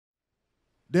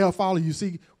they'll follow you.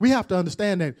 See, we have to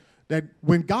understand that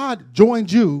when God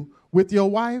joined you with your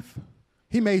wife,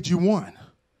 he made you one.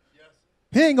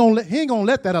 He ain't gonna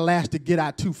let that elastic get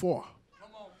out too far.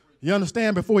 You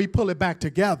understand? Before he pull it back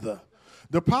together.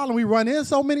 The problem we run in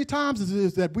so many times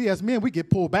is that we as men, we get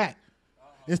pulled back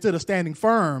instead of standing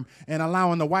firm and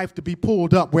allowing the wife to be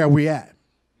pulled up where we at.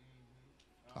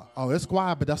 Oh, it's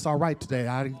quiet, but that's all right today.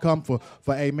 I didn't come for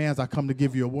amens. I come to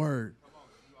give you a word.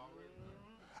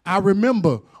 I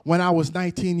remember when I was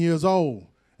 19 years old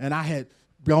and I had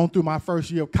gone through my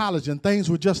first year of college and things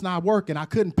were just not working. I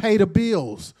couldn't pay the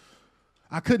bills.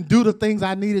 I couldn't do the things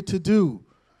I needed to do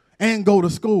and go to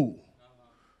school.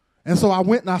 And so I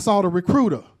went and I saw the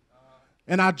recruiter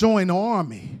and I joined the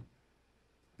Army.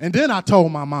 And then I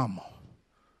told my mama.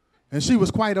 And she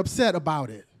was quite upset about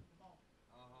it.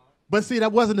 But see,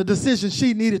 that wasn't a decision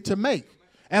she needed to make.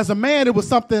 As a man, it was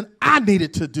something I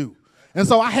needed to do. And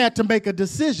so I had to make a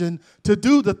decision to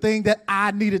do the thing that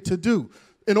I needed to do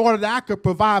in order that I could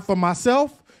provide for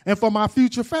myself and for my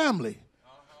future family.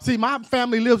 See, my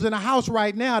family lives in a house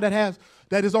right now that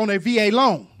is on a VA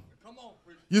loan.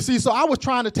 You see, so I was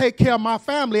trying to take care of my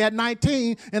family at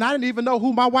 19, and I didn't even know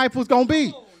who my wife was going to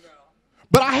be.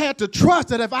 But I had to trust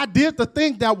that if I did the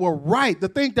thing that were right, the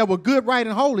thing that were good, right,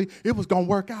 and holy, it was going to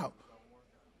work out.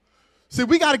 See,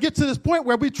 we got to get to this point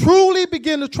where we truly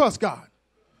begin to trust God.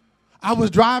 I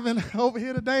was driving over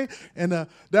here today, and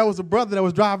there was a brother that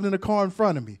was driving in the car in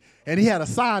front of me. And he had a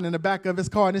sign in the back of his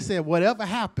car, and it said, whatever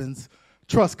happens,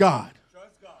 trust God.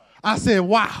 Trust God. I said,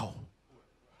 wow.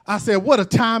 I said, what a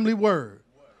timely word.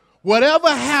 Whatever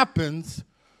happens,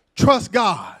 trust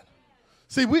God.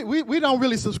 See, we don't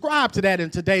really subscribe to that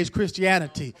in today's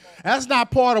Christianity. That's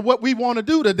not part of what we want to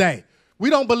do today.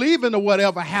 We don't believe in the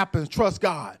whatever happens, trust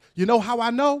God. You know how I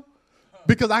know?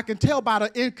 Because I can tell by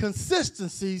the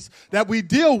inconsistencies that we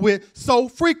deal with so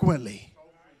frequently.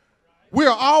 We're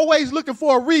always looking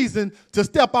for a reason to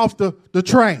step off the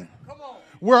train.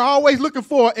 We're always looking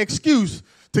for an excuse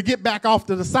to get back off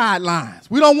to the sidelines.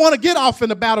 We don't want to get off in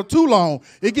the battle too long.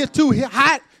 It gets too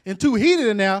hot and too heated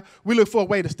in there. We look for a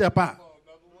way to step out.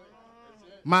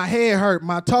 My head hurt.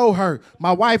 My toe hurt.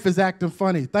 My wife is acting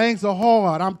funny. Things are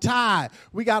hard. I'm tired.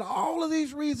 We got all of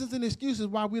these reasons and excuses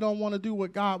why we don't want to do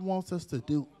what God wants us to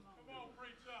do.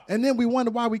 And then we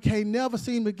wonder why we can't never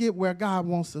seem to get where God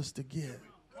wants us to get.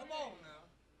 Come on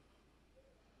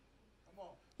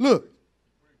now.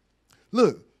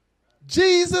 Look.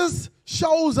 Jesus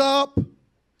shows up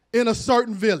in a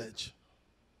certain village.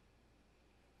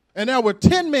 And there were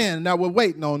 10 men that were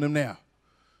waiting on him there.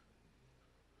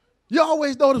 You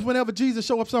always notice whenever Jesus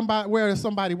show up where there's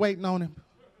somebody waiting on him.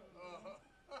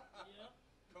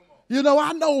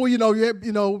 I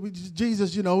know,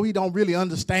 Jesus, he don't really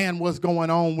understand what's going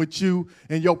on with you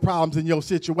and your problems and your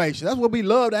situation. That's what we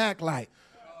love to act like.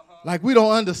 Like we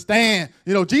don't understand.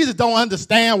 Jesus don't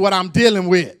understand what I'm dealing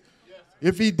with.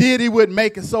 If he did, he wouldn't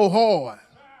make it so hard.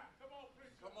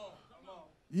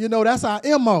 That's our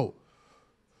MO.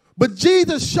 But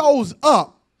Jesus shows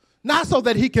up, not so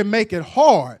that he can make it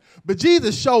hard, but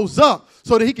Jesus shows up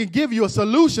so that he can give you a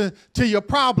solution to your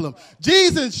problem.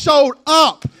 Jesus showed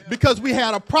up because we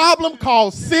had a problem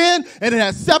called sin, and it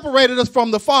has separated us from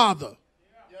the Father.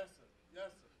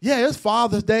 Yeah, it's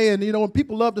Father's Day, and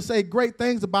people love to say great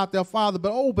things about their father,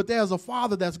 but there's a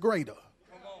Father that's greater.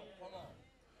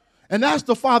 And that's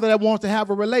the Father that wants to have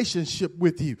a relationship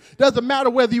with you. Doesn't matter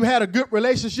whether you had a good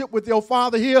relationship with your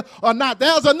father here or not.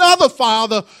 There's another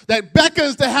Father that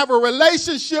beckons to have a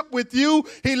relationship with you.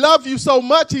 He loves you so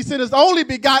much, he sent his only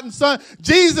begotten Son,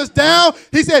 Jesus, down.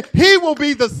 He said he will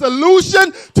be the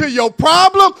solution to your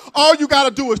problem. All you got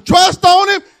to do is trust on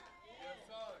him.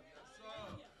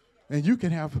 And you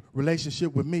can have a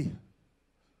relationship with me.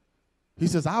 He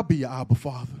says, I'll be your Abba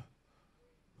Father.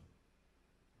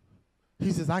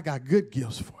 He says, I got good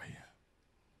gifts for you.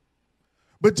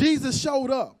 But Jesus showed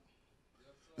up.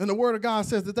 And the word of God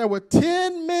says that there were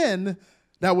 10 men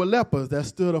that were lepers that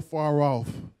stood afar off.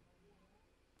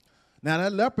 Now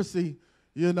that leprosy,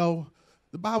 the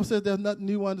Bible says there's nothing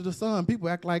new under the sun. People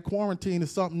act like quarantine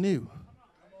is something new.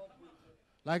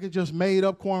 Like it just made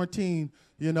up quarantine,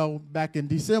 back in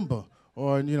December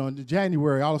or, in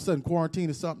January. All of a sudden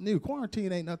quarantine is something new.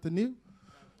 Quarantine ain't nothing new.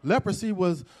 Leprosy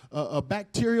was a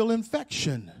bacterial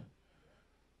infection.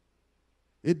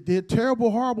 It did terrible,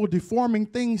 horrible, deforming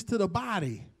things to the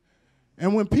body.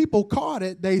 And when people caught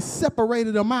it, they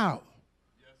separated them out.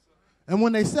 And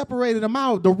when they separated them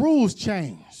out, the rules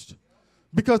changed.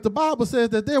 Because the Bible says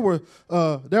that there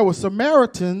were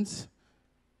Samaritans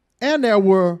and there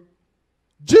were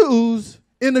Jews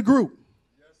in the group.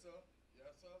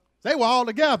 They were all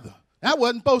together. That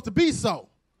wasn't supposed to be so.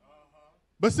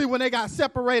 But see, when they got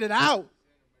separated out,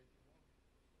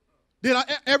 then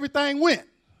everything went.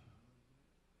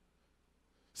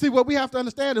 See, what we have to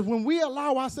understand is when we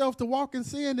allow ourselves to walk in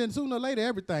sin, then sooner or later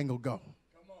everything will go.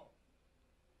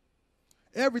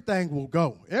 Everything will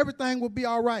go. Everything will be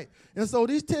all right. And so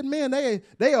these 10 men,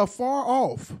 they are far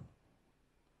off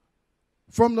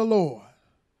from the Lord.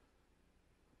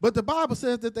 But the Bible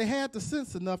says that they had the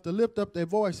sense enough to lift up their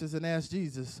voices and ask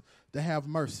Jesus to have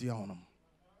mercy on them.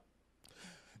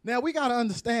 Now, we got to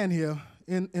understand here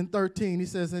in 13, he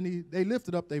says, and they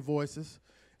lifted up their voices,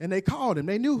 and they called him.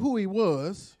 They knew who he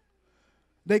was.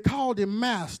 They called him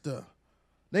Master.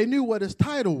 They knew what his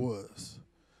title was.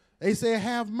 They said,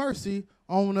 have mercy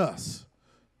on us.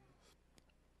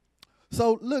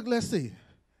 So, look, let's see.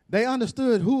 They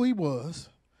understood who he was.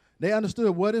 They understood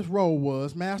what his role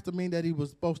was. Master means that he was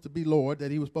supposed to be Lord,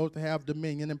 that he was supposed to have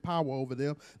dominion and power over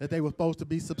them, that they were supposed to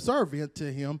be subservient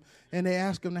to him, and they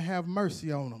asked him to have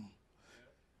mercy on them.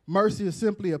 Mercy is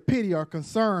simply a pity or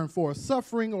concern for a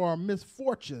suffering or a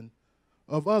misfortune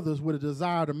of others with a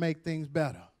desire to make things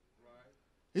better.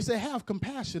 He said, have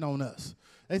compassion on us.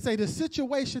 They say the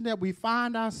situation that we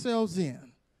find ourselves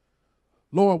in,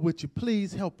 Lord, would you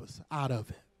please help us out of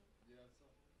it?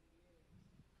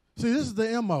 See, this is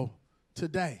the MO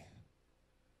today.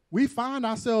 We find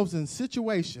ourselves in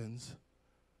situations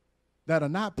that are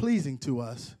not pleasing to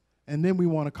us, and then we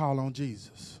want to call on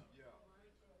Jesus.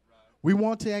 We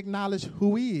want to acknowledge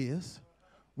who he is.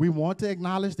 We want to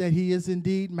acknowledge that he is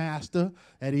indeed Master,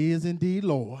 that he is indeed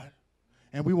Lord,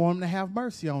 and we want him to have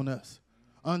mercy on us.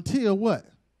 Until what?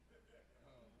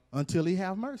 Until he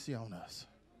have mercy on us.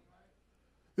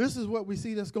 This is what we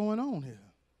see that's going on here.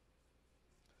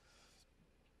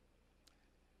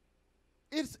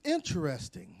 It's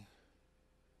interesting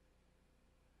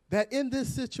that in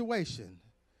this situation,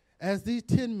 as these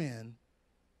 10 men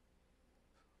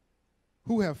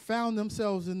who have found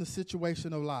themselves in the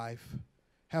situation of life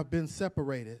have been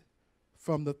separated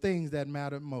from the things that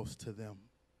mattered most to them.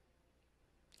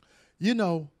 You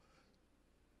know,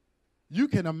 you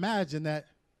can imagine that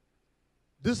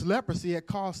this leprosy had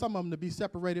caused some of them to be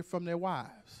separated from their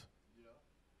wives.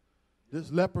 This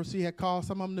leprosy had caused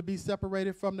some of them to be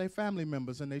separated from their family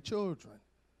members and their children.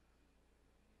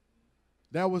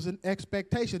 There was an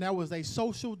expectation. There was a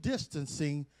social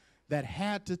distancing that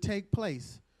had to take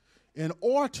place in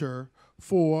order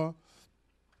for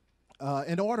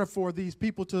these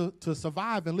people to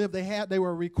survive and live. They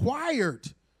were required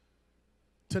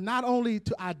to not only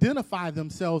to identify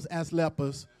themselves as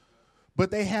lepers, but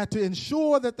they had to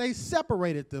ensure that they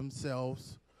separated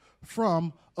themselves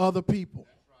from other people.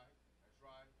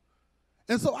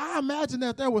 And so I imagine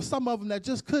that there were some of them that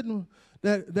just couldn't,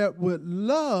 that would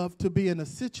love to be in a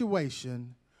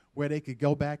situation where they could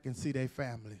go back and see their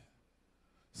family.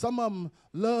 Some of them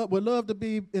would love to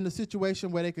be in a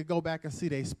situation where they could go back and see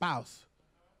their spouse.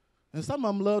 And some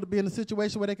of them love to be in a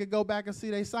situation where they could go back and see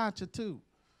their Sancha too.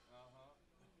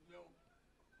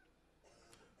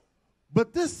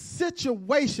 But this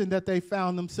situation that they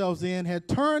found themselves in had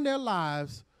turned their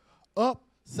lives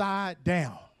upside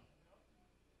down.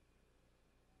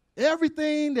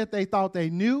 Everything that they thought they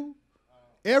knew,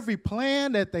 every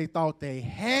plan that they thought they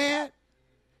had,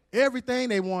 everything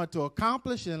they wanted to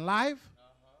accomplish in life,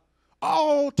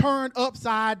 all turned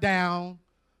upside down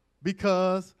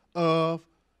because of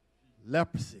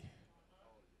leprosy.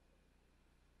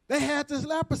 They had this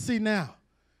leprosy now,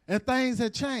 and things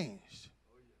had changed.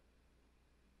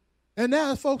 And now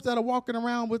there's folks that are walking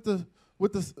around with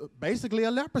basically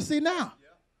a leprosy now.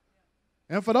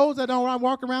 And for those that don't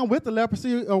walk around with the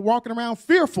leprosy, are walking around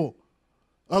fearful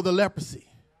of the leprosy.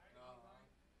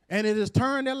 And it has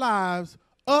turned their lives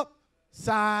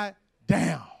upside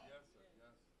down.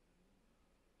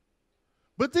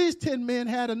 But these 10 men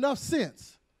had enough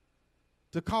sense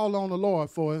to call on the Lord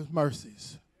for his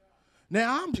mercies.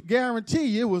 Now, I'm guarantee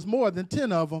you it was more than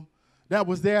 10 of them that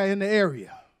was there in the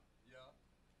area.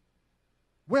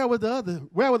 Where were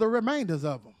the remainders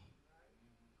of them?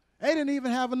 They didn't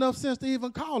even have enough sense to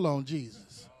even call on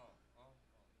Jesus.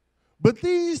 But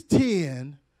these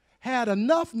 10 had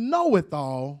enough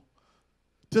know-it-all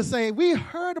to say, we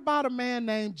heard about a man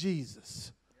named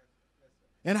Jesus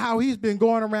and how he's been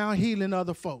going around healing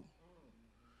other folk.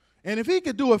 And if he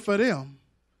could do it for them,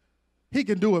 he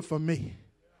can do it for me.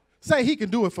 Say, he can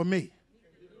do it for me.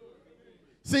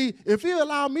 See, if he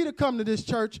allowed me to come to this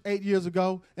church 8 years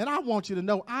ago, and I want you to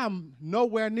know I'm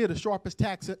nowhere near the sharpest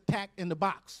tack in the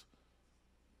box.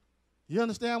 You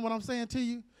understand what I'm saying to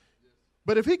you?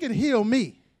 But if he can heal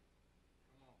me,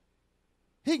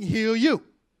 he can heal you.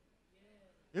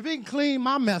 If he can clean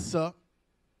my mess up,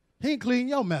 he can clean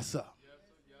your mess up.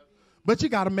 But you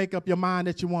got to make up your mind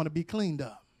that you want to be cleaned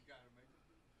up.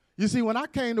 You see, when I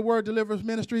came to Word Deliverance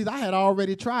Ministries, I had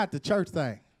already tried the church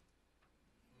thing.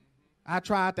 I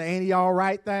tried the ain't he all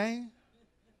right thing.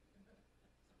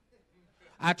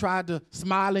 I tried to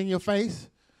smile in your face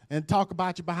and talk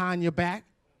about you behind your back.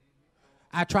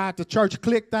 I tried the church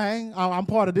clique thing. Oh, I'm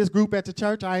part of this group at the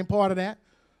church. I ain't part of that.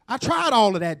 I tried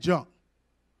all of that junk.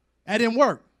 That didn't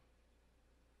work.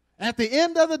 At the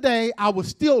end of the day, I was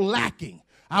still lacking.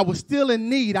 I was still in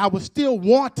need. I was still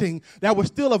wanting. That was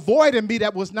still avoiding me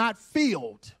that was not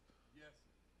filled. Yes.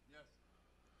 Yes.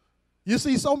 You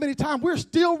see, so many times we're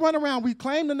still running around. We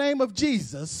claim the name of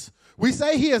Jesus. We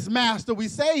say he is master. We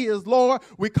say he is Lord.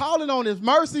 We're calling on his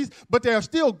mercies, but there are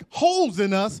still holes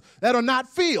in us that are not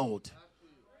filled.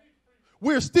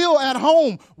 We're still at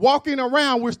home walking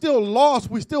around. We're still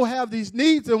lost. We still have these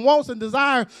needs and wants and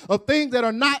desires of things that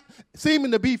are not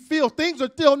seeming to be filled. Things are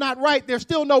still not right. There's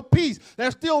still no peace.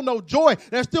 There's still no joy.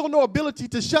 There's still no ability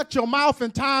to shut your mouth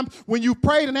in times when you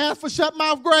prayed and asked for shut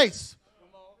mouth grace.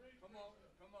 Come on.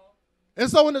 And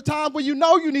so in the time when you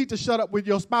know you need to shut up with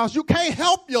your spouse, you can't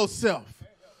help yourself.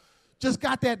 Just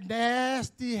got that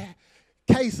nasty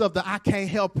case of the I can't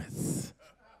help it.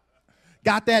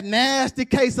 Got that nasty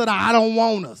case of the I don't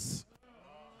want us.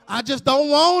 I just don't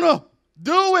want to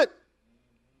do it.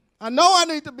 I know I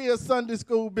need to be a Sunday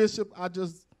school bishop. I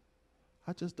just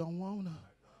don't want to.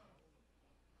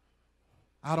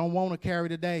 I don't want to carry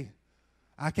the day.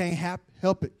 I can't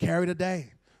help it, carry the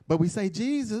day. But we say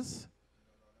Jesus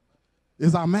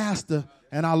is our master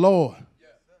and our Lord.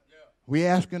 We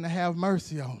ask him to have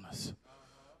mercy on us.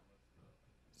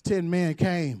 10 men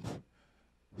came.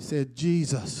 Said,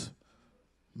 Jesus,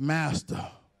 master,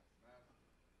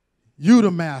 you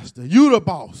the master, you the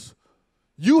boss.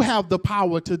 You have the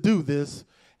power to do this.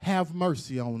 Have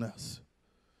mercy on us.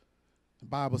 The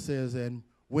Bible says, and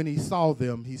when he saw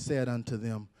them, he said unto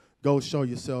them, go show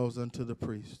yourselves unto the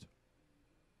priest.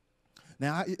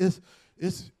 Now,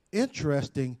 it's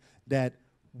interesting that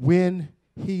when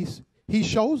he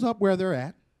shows up where they're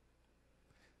at,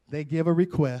 they give a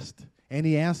request, and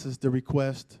he answers the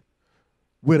request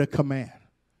with a command.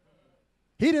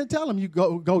 He didn't tell them you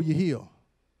go you heal.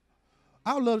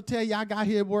 I would love to tell you I got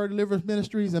here at Word Deliverance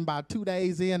Ministries, and about 2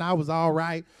 days in, I was all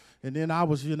right. And then I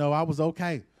was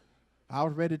okay. I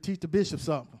was ready to teach the bishop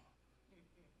something.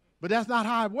 But that's not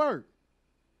how it worked.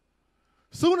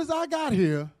 Soon as I got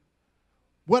here,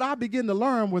 what I began to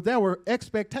learn was there were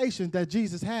expectations that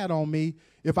Jesus had on me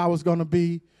if I was going to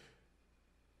be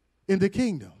in the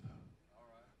kingdom.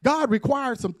 God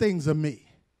required some things of me.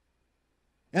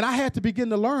 And I had to begin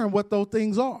to learn what those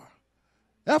things are.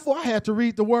 Therefore, I had to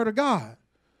read the Word of God.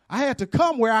 I had to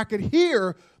come where I could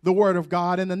hear the Word of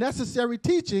God and the necessary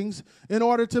teachings in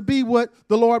order to be what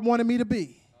the Lord wanted me to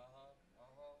be.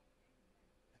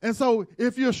 And so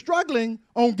if you're struggling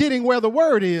on getting where the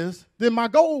Word is, then my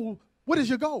goal, what is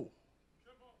your goal?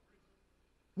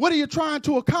 What are you trying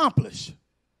to accomplish?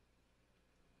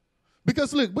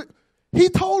 Because look, he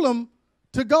told them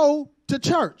to go to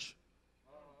church.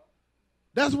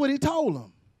 That's what he told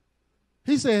them.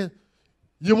 He said,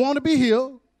 you want to be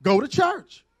healed, go to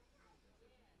church.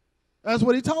 That's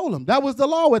what he told them. That was the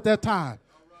law at that time.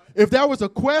 If there was a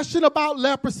question about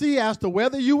leprosy as to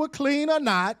whether you were clean or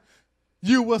not,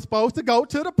 you were supposed to go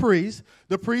to the priest.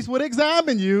 The priest would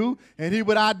examine you, and he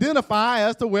would identify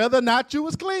as to whether or not you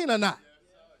was clean or not.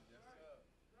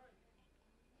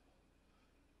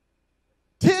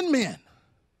 10 men.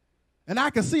 And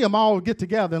I can see them all get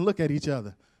together and look at each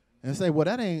other and say, well,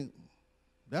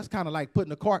 that's kind of like putting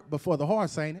the cart before the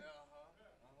horse, ain't it?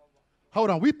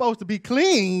 Hold on, we supposed to be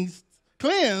cleansed,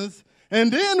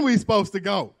 and then we supposed to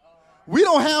go. We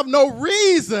don't have no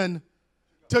reason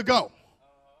to go.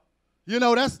 You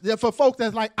know, that's for folks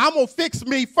that's like, I'm going to fix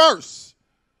me first.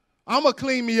 I'm going to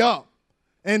clean me up,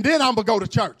 and then I'm going to go to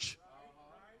church.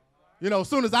 You know, as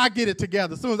soon as I get it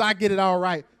together, as soon as I get it all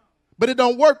right. But it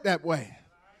don't work that way.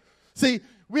 See,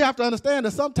 we have to understand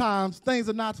that sometimes things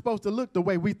are not supposed to look the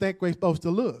way we think we're supposed to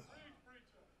look.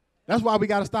 That's why we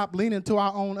got to stop leaning to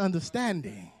our own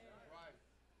understanding.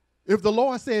 If the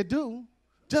Lord said do,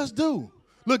 just do.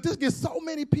 Look, this gets so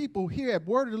many people here at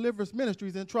Word of Deliverance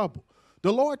Ministries in trouble.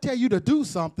 The Lord tell you to do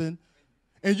something,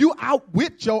 and you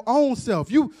outwit your own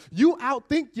self. You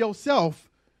outthink yourself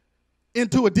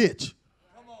into a ditch.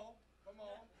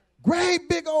 Great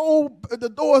big old, the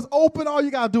door's open, all you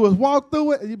got to do is walk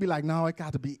through it, and you'd be like, no, it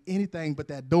got to be anything but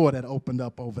that door that opened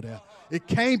up over there. It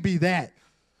can't be that.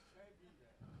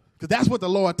 Because that's what the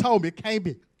Lord told me. It can't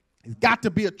be. It's got to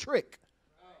be a trick.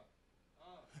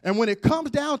 And when it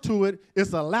comes down to it,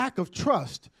 it's a lack of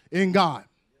trust in God.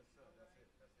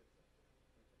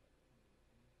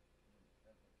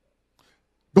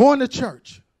 going to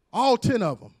church, all 10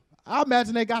 of them. I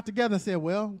imagine they got together and said,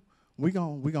 well, we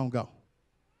gonna go.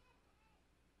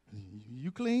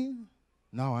 You clean?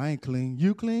 No, I ain't clean.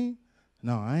 You clean?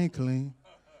 No, I ain't clean.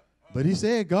 But he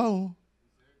said go.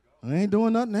 I ain't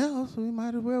doing nothing else, so we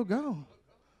might as well go.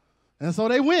 And so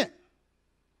they went.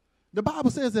 The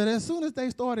Bible says that as soon as they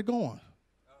started going,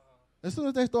 as soon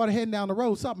as they started heading down the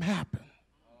road, something happened.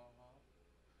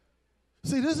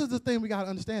 See, this is the thing we got to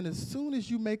understand. As soon as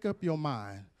you make up your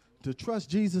mind to trust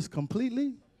Jesus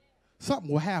completely,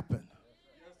 something will happen.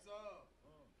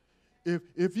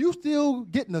 If you still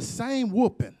getting the same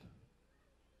whooping,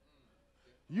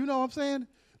 you know what I'm saying?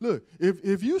 Look,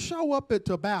 if you show up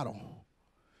to battle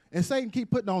and Satan keep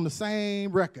putting on the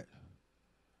same record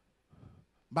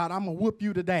about I'm going to whoop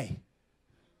you today.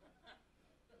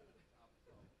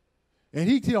 And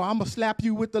he tell I'm going to slap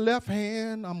you with the left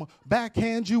hand. I'm going to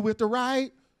backhand you with the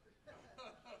right.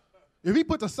 If he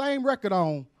put the same record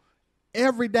on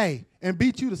every day and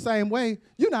beat you the same way,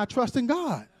 you're not trusting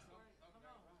God.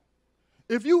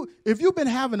 If you've been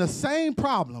having the same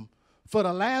problem for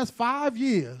the last 5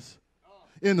 years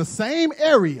in the same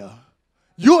area,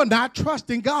 you're not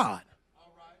trusting God.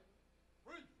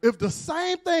 If the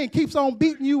same thing keeps on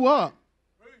beating you up,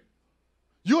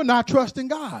 you're not trusting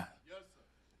God.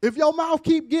 If your mouth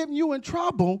keep getting you in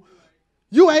trouble,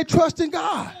 you ain't trusting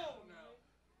God.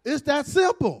 It's that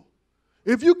simple.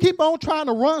 If you keep on trying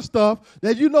to run stuff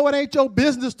that you know it ain't your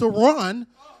business to run,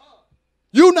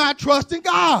 you're not trusting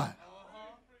God.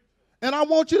 And I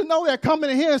want you to know that coming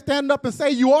in here and standing up and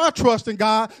say you are trusting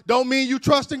God don't mean you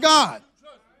trusting God.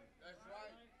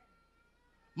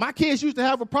 My kids used to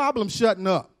have a problem shutting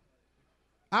up.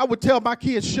 I would tell my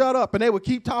kids, shut up, and they would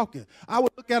keep talking. I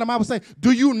would look at them, I would say,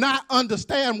 do you not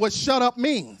understand what shut up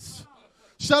means?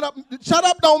 Shut up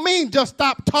don't mean just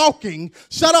stop talking.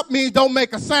 Shut up means don't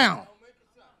make a sound.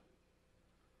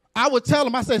 I would tell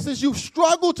them, I said, since you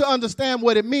struggle to understand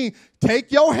what it means,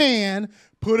 take your hand,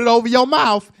 put it over your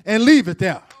mouth, and leave it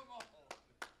there.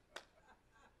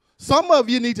 Some of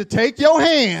you need to take your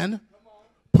hand,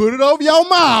 put it over your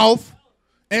mouth,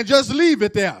 and just leave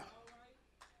it there.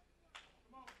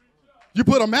 You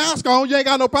put a mask on, you ain't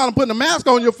got no problem putting a mask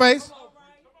on your face.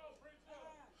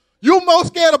 You're more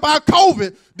scared about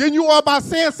COVID than you are about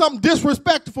saying something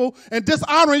disrespectful and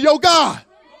dishonoring your God.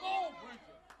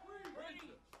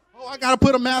 Oh, I got to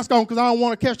put a mask on because I don't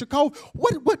want to catch the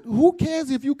COVID. Who cares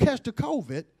if you catch the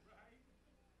COVID,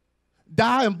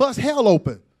 die and bust hell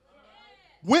open?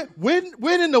 When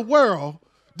in the world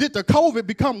did the COVID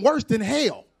become worse than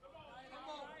hell?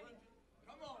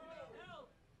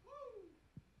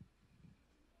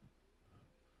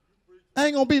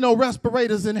 Ain't going to be no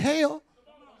respirators in hell.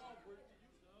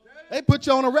 They put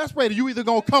you on a respirator. You either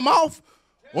going to come off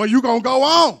or you going to go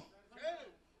on.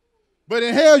 But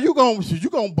in hell, you going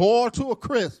to boil to a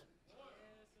crisp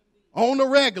on the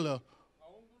regular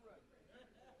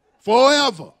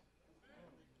forever.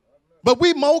 But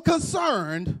we more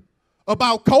concerned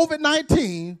about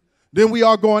COVID-19 than we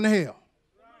are going to hell.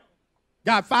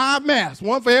 Got 5 masks,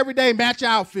 one for every day, match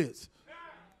outfits.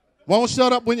 Won't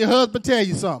shut up when your husband tell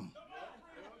you something.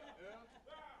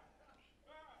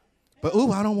 But,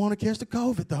 ooh, I don't want to catch the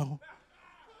COVID, though.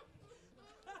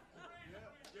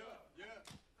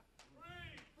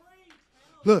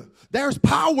 Look, there's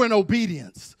power in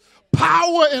obedience.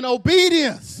 Power in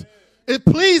obedience. It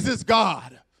pleases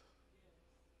God.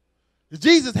 If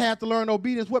Jesus had to learn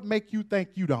obedience, what make you think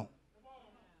you don't?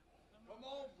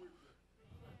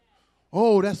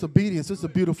 Oh, that's obedience. It's a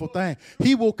beautiful thing.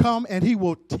 He will come and he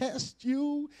will test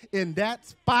you in that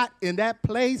spot, in that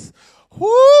place.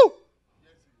 Whoo!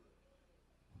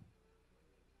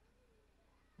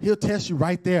 He'll test you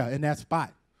right there in that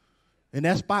spot. In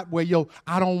that spot where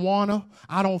I don't wanna,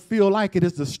 I don't feel like it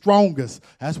is the strongest.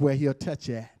 That's where he'll touch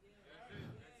you at.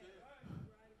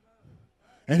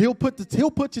 And he'll put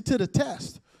you to the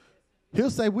test. He'll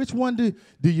say, which one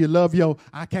do you love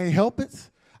I can't help it?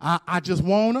 I just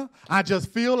wanna, I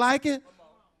just feel like it.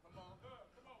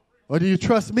 Or do you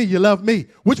trust me? You love me?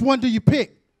 Which one do you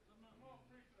pick?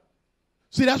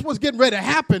 See, that's what's getting ready to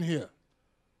happen here.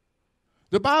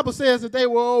 The Bible says that they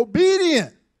were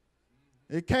obedient.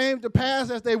 It came to pass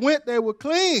as they went, they were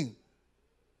clean.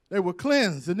 They were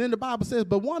cleansed. And then the Bible says,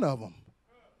 but one of them,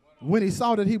 when he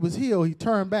saw that he was healed, he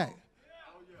turned back.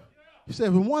 He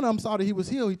said, when one of them saw that he was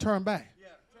healed, he turned back.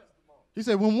 He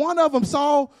said, when one of them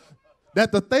saw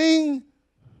that the thing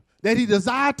that he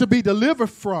desired to be delivered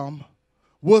from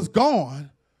was gone,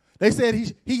 they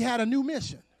said he had a new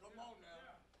mission.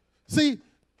 See,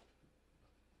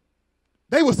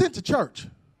 they were sent to church.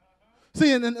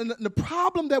 See, and the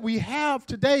problem that we have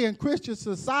today in Christian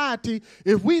society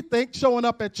is we think showing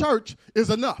up at church is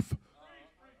enough.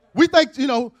 We think,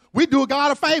 we do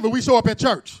God a favor, we show up at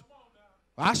church.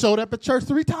 I showed up at church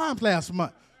 3 times last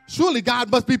month. Surely God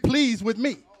must be pleased with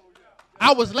me.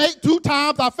 I was late 2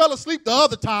 times, I fell asleep the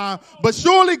other time, but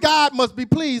surely God must be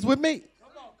pleased with me.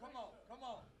 Come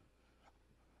on.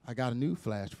 I got a new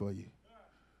flash for you.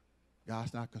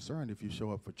 God's not concerned if you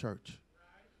show up for church,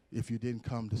 if you didn't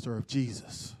come to serve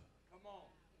Jesus.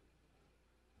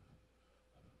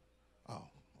 Oh,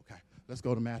 okay. Let's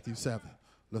go to Matthew 7.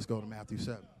 Let's go to Matthew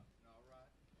 7.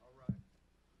 All right.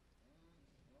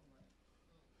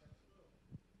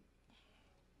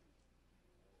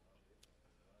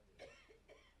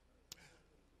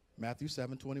 Matthew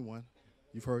 7:21.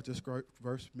 You've heard this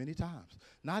verse many times.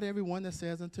 Not everyone that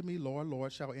says unto me, Lord,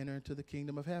 Lord, shall enter into the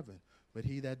kingdom of heaven, but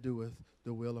he that doeth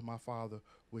the will of my Father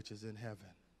which is in heaven.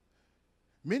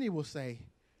 Many will say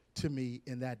to me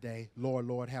in that day, Lord,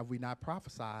 Lord, have we not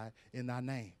prophesied in thy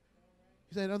name?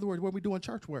 He said, in other words, what we doing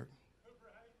church work?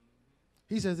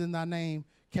 He says, in thy name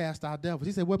cast out devils.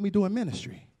 He said, what we doing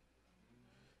ministry?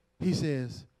 He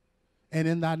says, and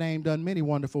in thy name done many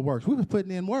wonderful works. We was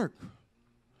putting in work.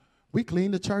 We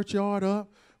cleaned the churchyard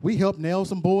up. We helped nail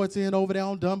some boards in over there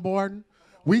on Dumbarton.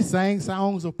 We sang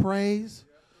songs of praise.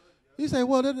 He said,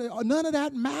 well, none of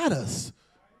that matters.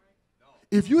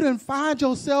 If you didn't find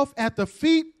yourself at the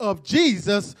feet of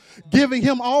Jesus, giving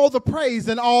him all the praise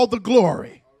and all the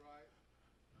glory.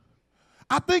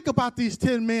 I think about these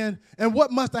 10 men and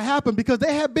what must have happened because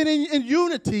they had been in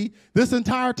unity this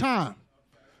entire time.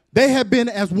 They had been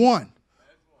as one.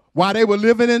 While they were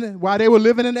living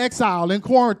in exile, in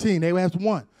quarantine, they were as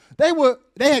one. They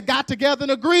had got together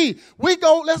and agreed.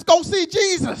 Let's go see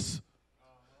Jesus.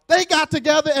 They got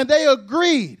together and they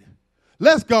agreed.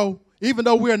 Let's go, even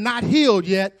though we're not healed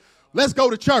yet. Let's go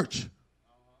to church.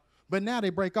 But now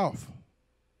they break off.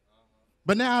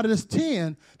 But now out of this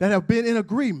 10 that have been in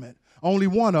agreement, only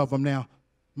one of them now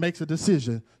makes a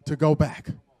decision to go back.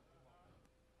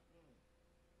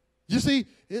 You see,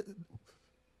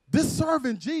 this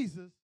serving Jesus